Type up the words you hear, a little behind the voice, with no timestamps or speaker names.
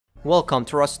Welcome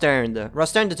to Rusturned.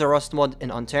 Rusturned is a Rust mod in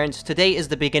Unturned. Today is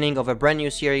the beginning of a brand new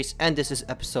series and this is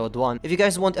episode 1. If you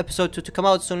guys want episode 2 to come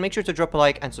out soon, make sure to drop a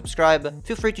like and subscribe.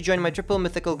 Feel free to join my triple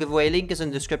mythical giveaway, link is in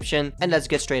the description, and let's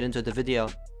get straight into the video.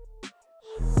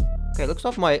 Okay, looks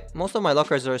like most of my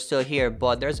lockers are still here,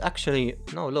 but there's actually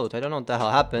no loot. I don't know what the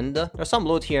hell happened. There's some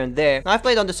loot here and there. Now, I've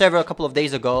played on the server a couple of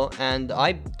days ago, and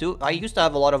I used to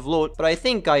have a lot of loot, but I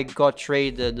think I got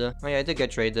traded. Oh yeah, I did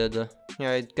get traded.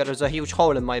 Yeah, there's a huge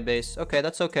hole in my base. Okay,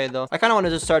 that's okay though. I kind of wanted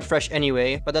to start fresh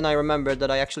anyway, but then I remembered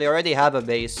that I actually already have a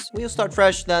base. We'll start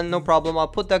fresh then, no problem. I'll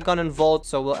put that gun in vault,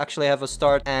 so we'll actually have a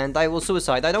start, and I will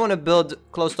suicide. I don't want to build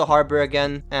close to harbor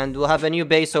again, and we'll have a new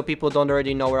base so people don't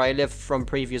already know where I live from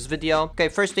previous video. Okay,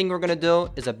 first thing we're gonna do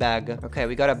is a bag. Okay,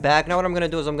 we got a bag. Now what I'm gonna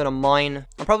do is I'm gonna mine.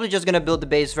 I'm probably just gonna build the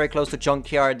base very close to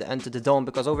junkyard and to the dome,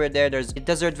 because over there there's a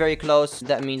desert very close.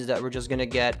 That means that we're just gonna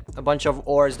get a bunch of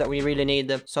ores that we really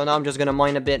need. So now I'm just gonna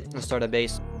mine a bit and start a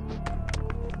base.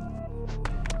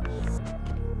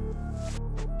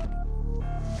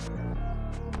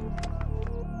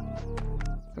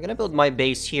 I'm gonna build my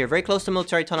base here, very close to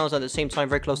military tunnels, at the same time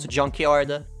very close to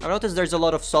junkyard. I've noticed there's a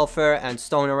lot of sulfur and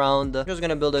stone around. I'm just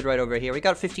gonna build it right over here. We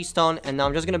got 50 stone, and now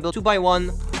I'm just gonna build 2 by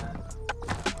 1.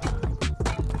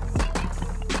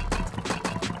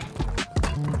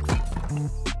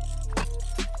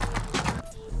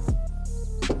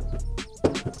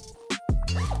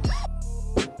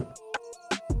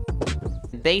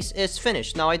 Base is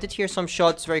finished. Now I did hear some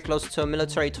shots very close to a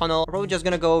military tunnel. I'm probably just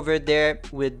gonna go over there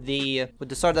with the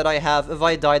SAR that I have. If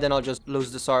I die, then I'll just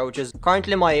lose the SAR, which is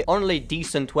currently my only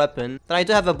decent weapon. Then I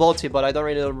do have a bolty, but I don't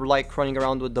really like running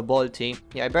around with the bolty.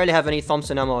 Yeah, I barely have any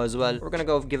Thompson ammo as well. We're gonna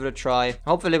go give it a try.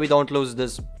 Hopefully we don't lose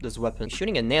this weapon. He's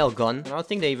shooting a nail gun. I don't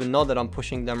think they even know that I'm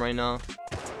pushing them right now.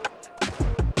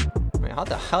 How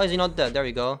the hell is he not dead? There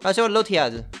we go. Let's see what loot he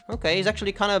had. Okay, he's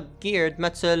actually kind of geared.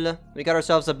 Metal. We got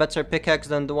ourselves a better pickaxe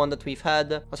than the one that we've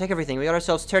had. I'll take everything. We got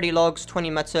ourselves 30 logs, 20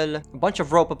 metal, a bunch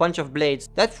of rope, a bunch of blades.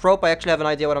 That rope, I actually have an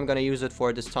idea what I'm going to use it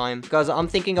for this time. Because I'm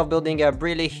thinking of building a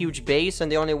really huge base, and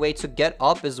the only way to get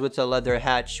up is with a leather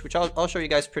hatch, which I'll show you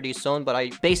guys pretty soon, but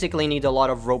I basically need a lot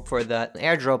of rope for that. An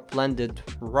airdrop landed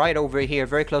right over here,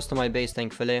 very close to my base,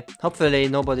 thankfully. Hopefully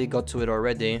nobody got to it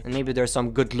already, and maybe there's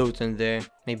some good loot in there.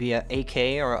 Maybe an AK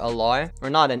or a LAR,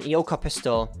 or not, an EOKA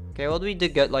pistol. Okay, well, we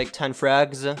did get like 10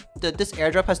 frags. This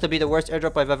airdrop has to be the worst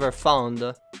airdrop I've ever found.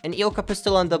 An EOKA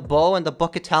pistol and the bow and the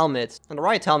bucket helmet. And the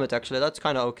right helmet, actually, that's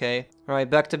kind of okay. Alright,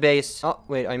 back to base. Oh,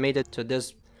 wait, I made it to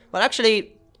this. But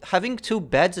actually, having 2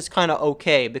 beds is kind of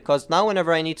okay, because now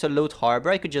whenever I need to loot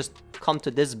harbor, I could just come to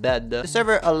this bed. The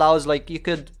server allows, like, you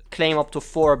could claim up to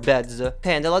 4 beds.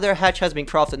 Okay, and the leather hatch has been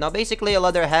crafted. Now, basically, a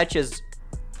leather hatch is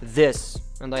this.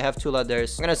 And I have 2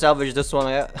 leathers. I'm gonna salvage this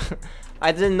one.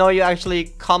 I didn't know you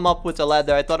actually come up with a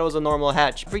leather. I thought it was a normal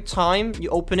hatch. Every time you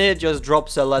open it, it just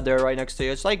drops a leather right next to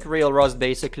you. It's like real rust,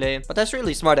 basically. But that's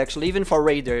really smart, actually, even for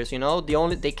raiders, you know?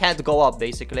 They can't go up,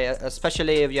 basically,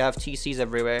 especially if you have TCs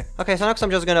everywhere. Okay, so next I'm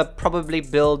just gonna probably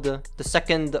build the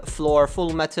 2nd floor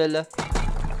full metal.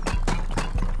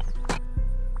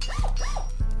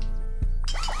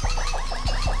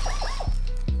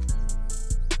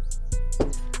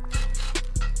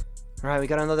 Alright, we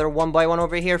got another 1 by 1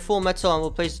 over here, full metal, and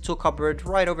we'll place the tool cupboard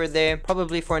right over there.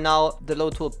 Probably for now, the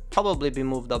load will probably be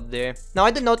moved up there. Now, I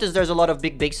did notice there's a lot of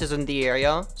big bases in the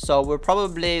area, so we're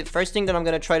probably, first thing that I'm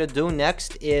gonna try to do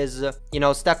next is, you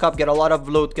know, stack up, get a lot of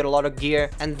loot, get a lot of gear,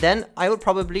 and then I would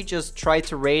probably just try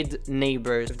to raid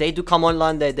neighbors. If they do come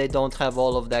online, they don't have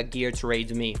all of that gear to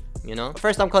raid me, you know?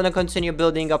 First, I'm gonna continue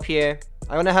building up here.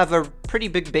 I want to have a pretty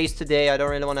big base today. I don't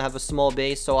really want to have a small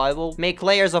base, so I will make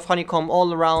layers of honeycomb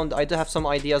all around. I do have some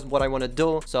ideas what I want to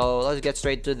do, so let's get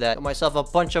straight to that. Got myself a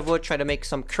bunch of wood, try to make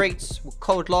some crates with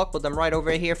code lock, put them right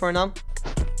over here for now.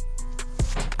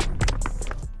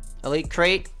 Elite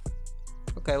crate.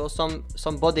 Okay, well,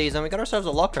 some bodies, and we got ourselves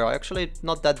a locker. Actually,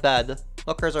 not that bad.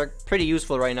 Lockers are pretty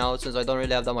useful right now since I don't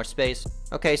really have that much space.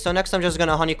 Okay, so next I'm just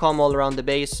gonna honeycomb all around the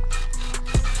base.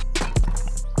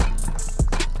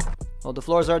 Oh, the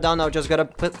floors are down now. Just gotta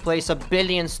place a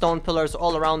billion stone pillars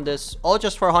all around this. All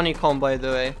just for honeycomb, by the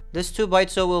way. This 2 by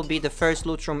 2 will be the first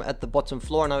loot room at the bottom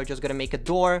floor. Now we're just gonna make a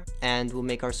door. And we'll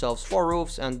make ourselves 4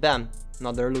 roofs. And bam,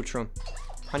 another loot room.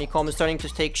 Honeycomb is starting to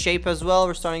take shape as well.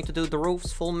 We're starting to do the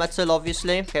roofs. Full metal,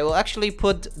 obviously. Okay, we'll actually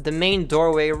put the main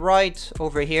doorway right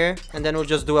over here. And then we'll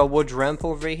just do a wood ramp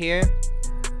over here.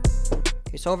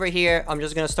 Okay, so over here, I'm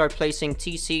just gonna start placing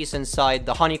TCs inside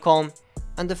the honeycomb.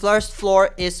 And the first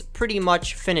floor is pretty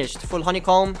much finished. Full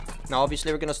honeycomb. Now,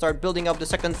 obviously, we're gonna start building up the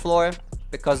 2nd floor.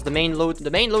 because the main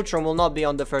loot room will not be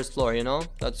on the first floor, you know?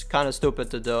 That's kind of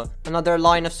stupid to do. Another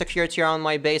line of security around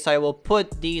my base. I will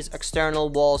put these external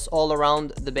walls all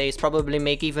around the base, probably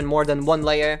make even more than one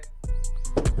layer.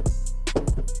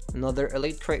 Another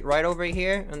elite crate right over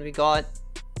here, and we got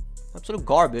absolute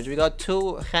garbage. We got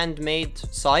 2 handmade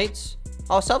sights.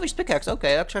 Oh, salvaged pickaxe.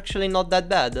 Okay, that's actually not that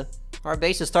bad. Our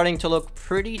base is starting to look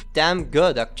pretty damn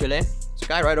good, actually. This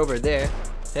guy right over there.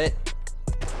 Hit.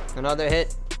 Another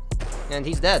hit. And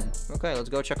he's dead. Okay, let's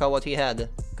go check out what he had.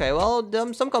 Okay, well,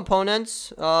 some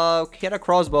components. He had a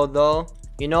crossbow, though.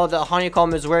 You know the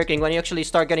honeycomb is working when you actually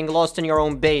start getting lost in your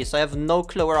own base. I have no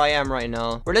clue where I am right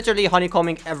now. We're literally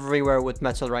honeycombing everywhere with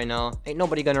metal right now. Ain't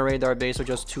nobody gonna raid our base with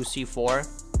just 2 C4.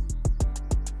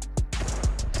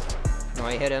 No,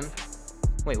 I hit him.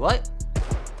 Wait, what?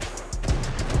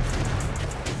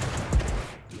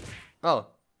 Oh,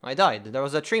 I died. There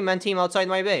was a 3-man team outside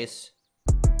my base.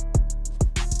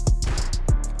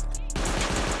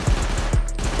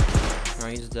 Oh,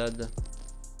 he's dead.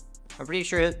 I'm pretty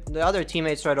sure the other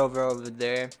teammates right over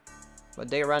there. But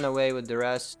they ran away with the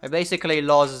rest. I basically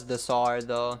lost the SAR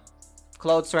though.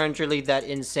 Clothes aren't really that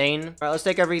insane. Alright, let's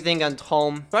take everything and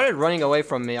home. Started running away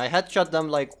from me. I headshot them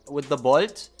like with the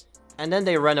bolt. And then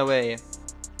they ran away.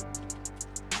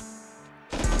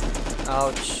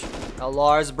 Ouch.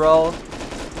 LRs, bro.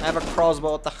 I have a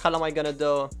crossbow. What the hell am I gonna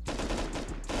do?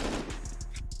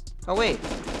 Oh, wait.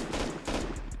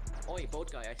 Oi,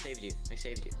 boat guy, I saved you. I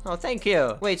saved you. Oh, thank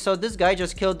you. Wait, so this guy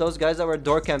just killed those guys that were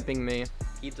door camping me.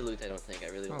 Keep the loot, I don't think. I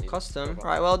really don't need custom.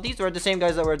 Alright, well, these were the same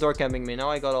guys that were door camping me.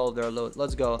 Now I got all of their loot.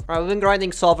 Let's go. Alright, we've been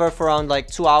grinding silver for around like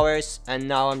 2 hours. And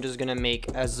now I'm just gonna make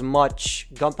as much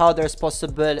gunpowder as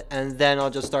possible. And then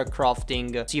I'll just start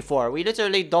crafting C4. We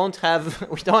literally don't have...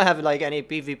 we don't have like any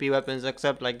PvP weapons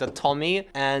except like the Tommy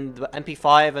and the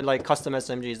MP5 and like custom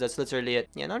SMGs. That's literally it.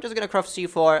 Yeah, now I'm just gonna craft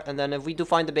C4. And then if we do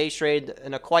find the base raid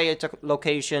in a quiet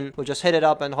location, we'll just hit it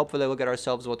up and hopefully we'll get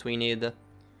ourselves what we need.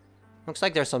 Looks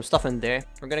like there's some stuff in there.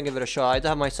 We're gonna give it a shot. I do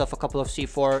have myself a couple of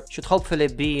C4. Should hopefully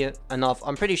be enough.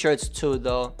 I'm pretty sure it's 2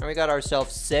 though. And we got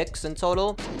ourselves 6 in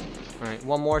total. Alright,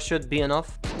 1 more should be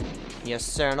enough. Yes,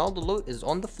 sir. And all the loot is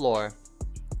on the floor.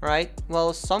 Alright,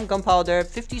 well, some gunpowder,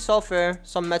 50 sulfur,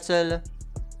 some metal,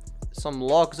 some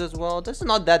logs as well. This is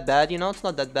not that bad, you know? It's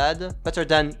not that bad. Better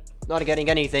than not getting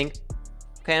anything.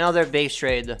 Okay, another base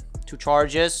raid. 2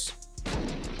 charges.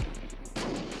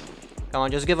 Come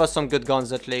on, just give us some good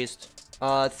guns at least.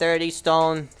 30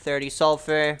 stone, 30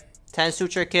 sulfur, 10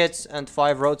 suture kits, and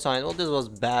 5 road signs. Well, this was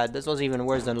bad. This was even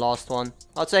worse than last one.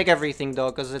 I'll take everything though,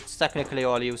 because it's technically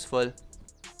all useful.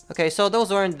 Okay, so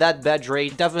those weren't that bad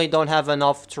raid. Definitely don't have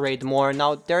enough to raid more.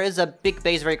 Now, there is a big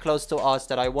base very close to us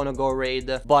that I want to go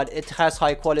raid, but it has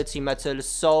high quality metal,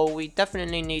 so we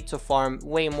definitely need to farm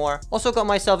way more. Also got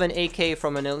myself an AK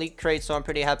from an elite crate, so I'm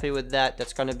pretty happy with that.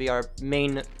 That's going to be our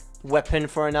main weapon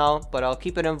for now, but I'll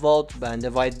keep it in vault, and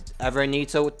if I ever need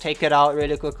to take it out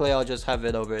really quickly, I'll just have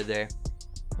it over there.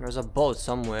 There's a boat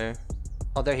somewhere.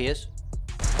 Oh, there he is.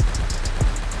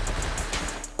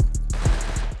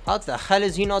 How the hell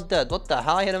is he not dead? What the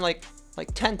hell? I hit him like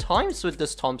 10 times with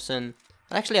this Thompson.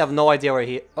 I actually have no idea where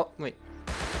he... Oh, wait.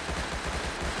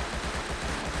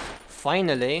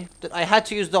 Finally. I had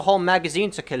to use the whole magazine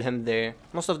to kill him there.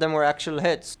 Most of them were actual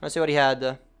hits. Let's see what he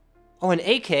had. Oh, an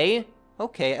AK?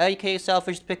 Okay, AK,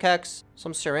 salvaged pickaxe,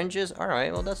 some syringes.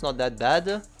 Alright, well, that's not that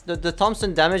bad. The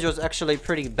Thompson damage was actually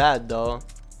pretty bad, though.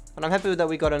 But I'm happy that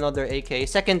we got another AK.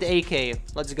 Second AK.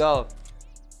 Let's go.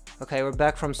 Okay, we're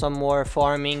back from some more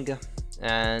farming.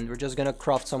 And we're just gonna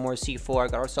craft some more C4.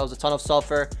 Got ourselves a ton of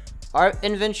sulfur. Our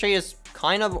inventory is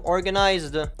kind of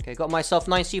organized. Okay, got myself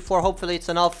 9 C4. Hopefully it's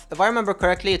enough. If I remember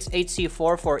correctly, it's 8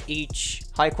 C4 for each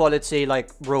high quality, like,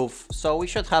 roof. So we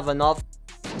should have enough.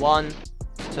 1,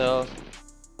 2...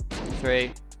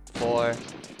 3, 4,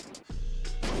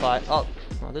 5. Oh,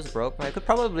 well, this broke. I could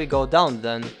probably go down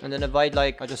then. And then if I'll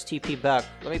just TP back.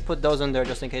 Let me put those in there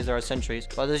just in case there are sentries.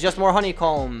 But there's just more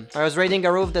honeycomb. I was raiding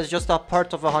a roof that's just a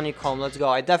part of a honeycomb. Let's go.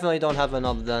 I definitely don't have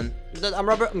enough then. I'm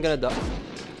gonna die.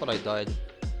 I thought I died.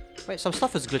 Wait, some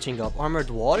stuff is glitching up. Armored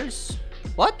walls?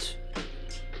 What?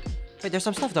 Wait, there's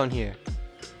some stuff down here.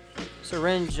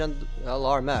 Syringe and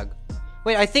LR mag.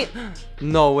 Wait, I think...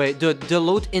 No, wait, dude, the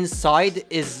loot inside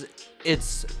is...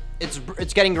 It's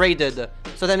getting raided.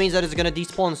 So that means that it's gonna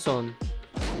despawn soon.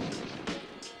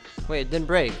 Wait, it didn't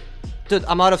break. Dude,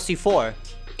 I'm out of C4.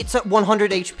 It's at 100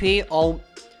 HP. Oh,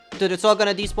 dude, it's all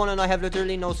gonna despawn and I have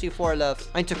literally no C4 left.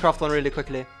 I need to craft one really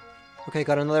quickly. Okay,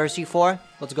 got another C4.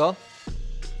 Let's go.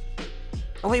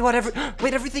 Oh, wait, whatever.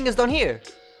 Wait, everything is down here.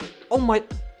 Oh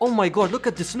my god, look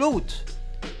at this loot.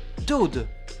 Dude.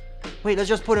 Wait, let's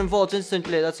just put in vaults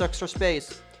instantly. That's extra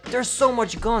space. There's so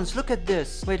much guns. Look at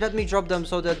this. Wait, let me drop them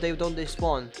so that they don't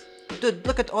despawn. Dude,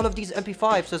 look at all of these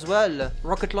MP5s as well.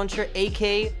 Rocket launcher,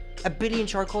 AK, a billion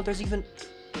charcoal. There's even...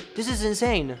 This is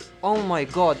insane. Oh my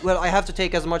god. Well, I have to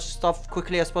take as much stuff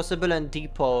quickly as possible and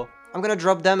depot. I'm gonna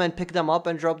drop them and pick them up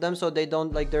and drop them so they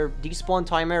don't, like, their despawn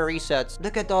timer resets.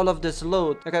 Look at all of this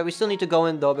loot. Okay, we still need to go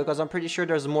in though because I'm pretty sure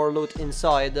there's more loot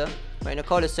inside. Wait,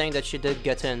 Nicole is saying that she did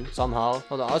get in somehow.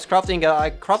 Hold on, I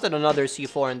crafted another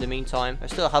C4 in the meantime. I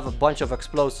still have a bunch of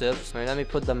explosives. Wait, let me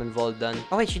put them in vault then.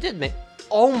 Oh wait, she did make...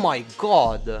 Oh my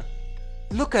god.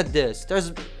 Look at this.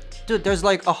 Dude, there's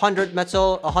like 100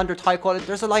 metal, 100 high quality.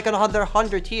 There's like another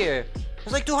 100 here.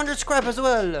 There's like 200 scrap as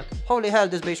well. Holy hell,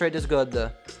 this base rate is good.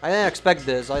 I didn't expect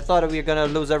this. I thought we were gonna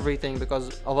lose everything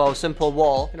because of our simple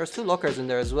wall. And there's 2 lockers in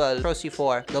there as well. Pro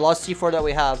C4. The last C4 that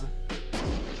we have.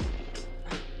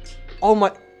 Oh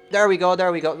my... There we go,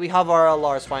 there we go. We have our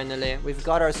LRs finally. We've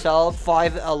got ourselves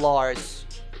 5 LRs.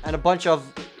 And a bunch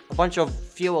of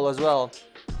fuel as well.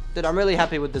 Dude, I'm really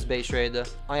happy with this base raid.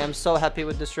 I am so happy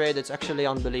with this raid. It's actually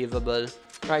unbelievable.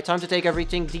 Alright, time to take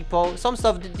everything depot. Some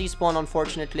stuff did despawn,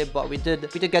 unfortunately, but we did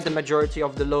get the majority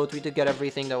of the loot. We did get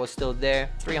everything that was still there.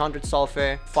 300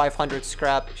 sulfur, 500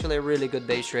 scrap. Actually, a really good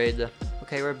base raid.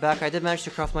 Okay, we're back. I did manage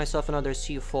to craft myself another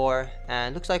C4,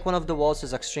 and looks like one of the walls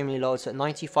is extremely low. It's at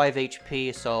 95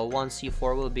 HP, so 1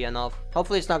 C4 will be enough.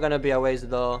 Hopefully, it's not gonna be a waste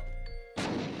though.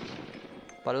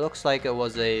 But it looks like it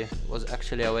was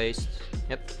actually a waste.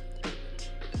 Yep.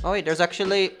 Oh wait, there's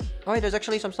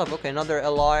actually some stuff. Okay, another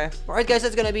LR. Alright guys,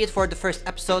 that's gonna be it for the first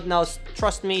episode. Now,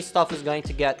 trust me, stuff is going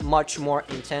to get much more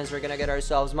intense. We're gonna get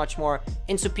ourselves much more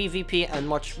into PvP and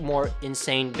much more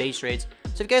insane base raids.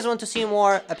 So if you guys want to see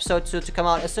more episode 2 to come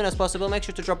out as soon as possible, make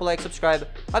sure to drop a like, subscribe.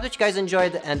 I hope that you guys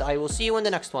enjoyed, and I will see you in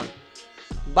the next one.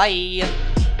 Bye!